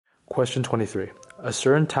Question 23. A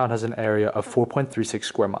certain town has an area of 4.36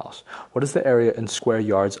 square miles. What is the area in square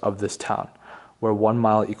yards of this town, where 1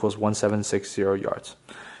 mile equals 1760 yards?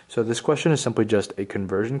 So this question is simply just a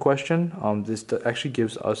conversion question. This actually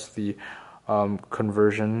gives us the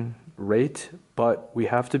conversion rate, but we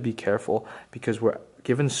have to be careful because we're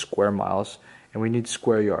given square miles and we need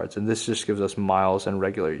square yards, and this just gives us miles and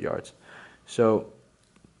regular yards. So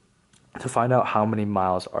to find out how many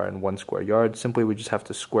miles are in 1 square yard, simply we just have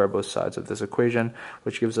to square both sides of this equation,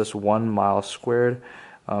 which gives us 1 mile squared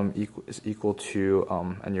is equal to,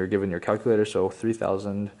 and you're given your calculator, so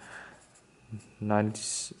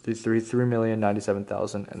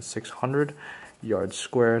 3,097,600 yards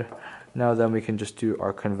squared. Now then we can just do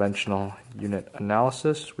our conventional unit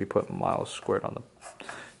analysis. We put miles squared on the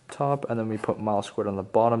top, and then we put miles squared on the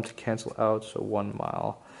bottom to cancel out, so 1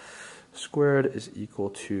 mile squared is equal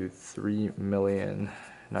to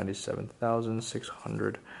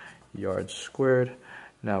 3,097,600 yards squared.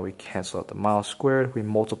 Now we cancel out the mile squared, we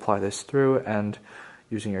multiply this through, and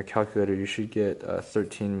using your calculator you should get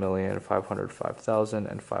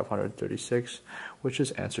 13,505,536, which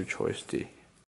is answer choice D.